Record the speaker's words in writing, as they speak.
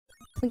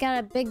We got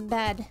a big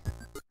bad.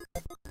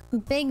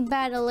 Big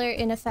bad alert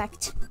in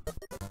effect.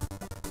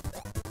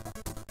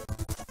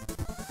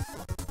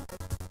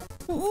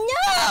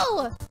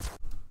 No!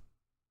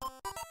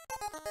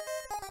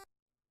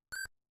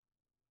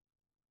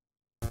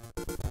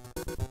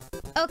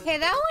 Okay,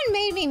 that one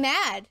made me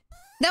mad.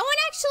 That one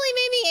actually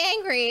made me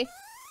angry.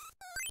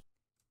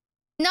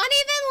 Not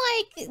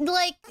even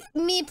like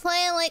me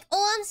playing like,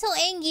 oh, I'm so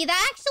angry.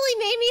 That actually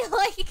made me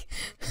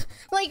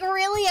like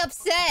really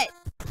upset.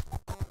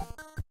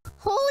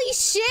 Holy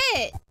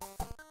shit.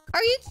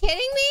 Are you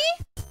kidding me?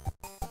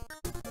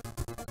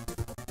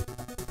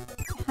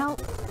 How?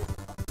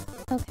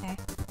 Okay.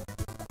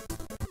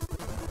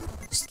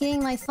 Just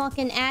getting my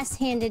fucking ass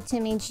handed to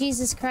me.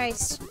 Jesus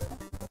Christ.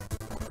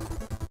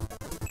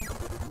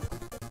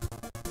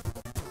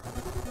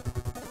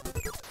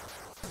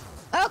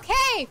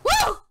 Okay!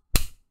 Woo!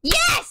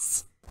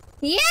 Yes!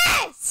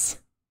 Yes!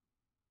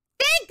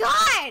 Thank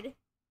God!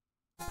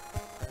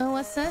 Oh,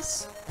 what's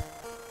this?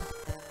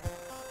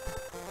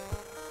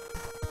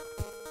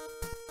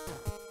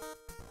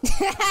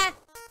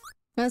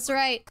 That's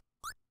right.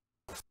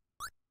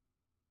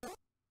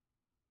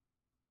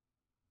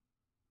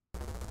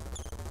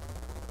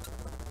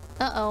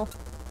 Uh-oh.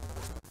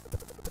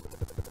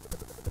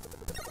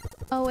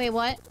 Oh, wait,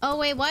 what? Oh,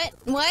 wait, what?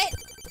 What?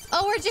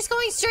 Oh, we're just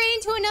going straight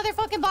into another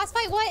fucking boss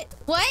fight? What?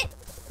 What?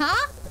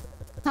 Huh?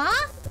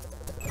 Huh?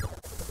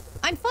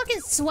 I'm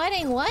fucking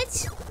sweating.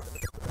 What?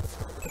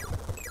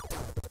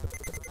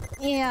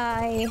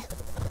 Yeah,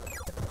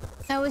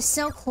 I was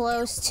so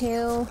close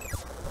to...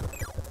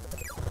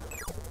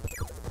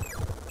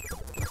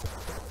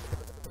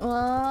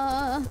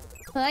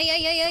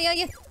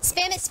 yeah.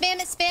 Spam it, spam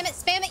it, spam it,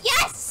 spam it.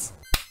 Yes!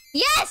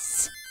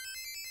 Yes!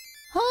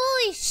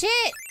 Holy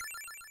shit!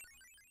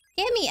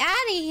 Get me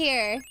out of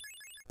here.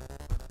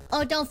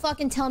 Oh, don't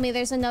fucking tell me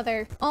there's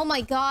another. Oh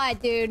my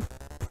god, dude.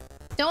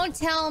 Don't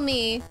tell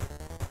me.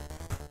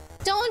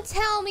 Don't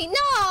tell me.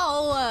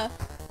 No!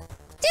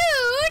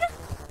 Dude!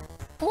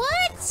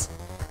 What?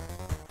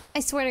 I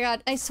swear to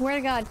God. I swear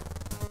to God.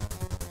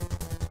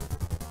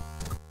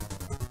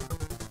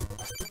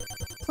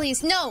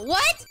 Please, no.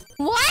 What?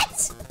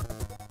 What?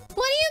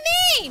 What do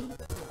you mean?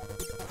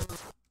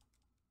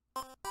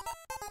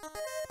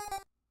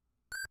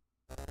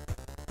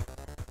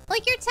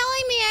 Like, you're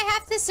telling me I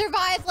have to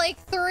survive, like,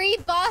 3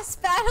 boss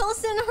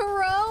battles in a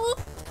row?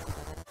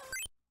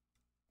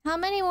 How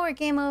many more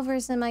game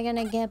overs am I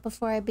gonna get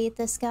before I beat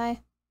this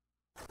guy?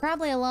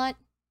 Probably a lot.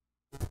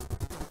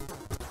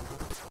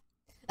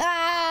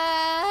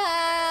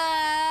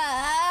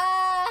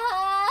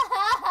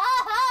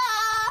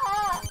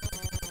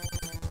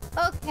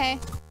 Okay.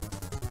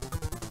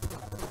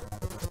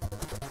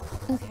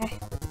 Okay.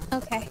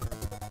 Okay.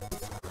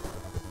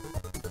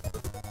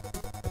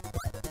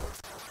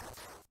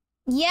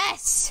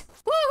 Yes!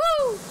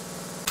 Woohoo!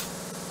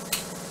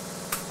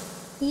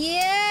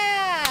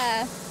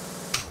 Yeah!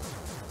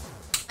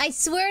 I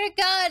swear to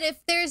God,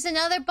 if there's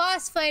another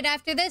boss fight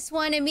after this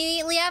one,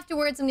 immediately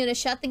afterwards, I'm gonna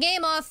shut the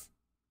game off.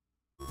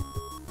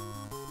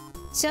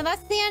 So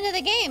that's the end of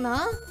the game,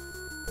 huh?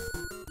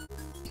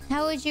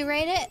 How would you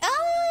rate it?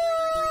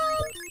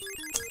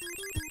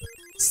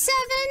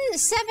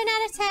 7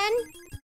 out of 10.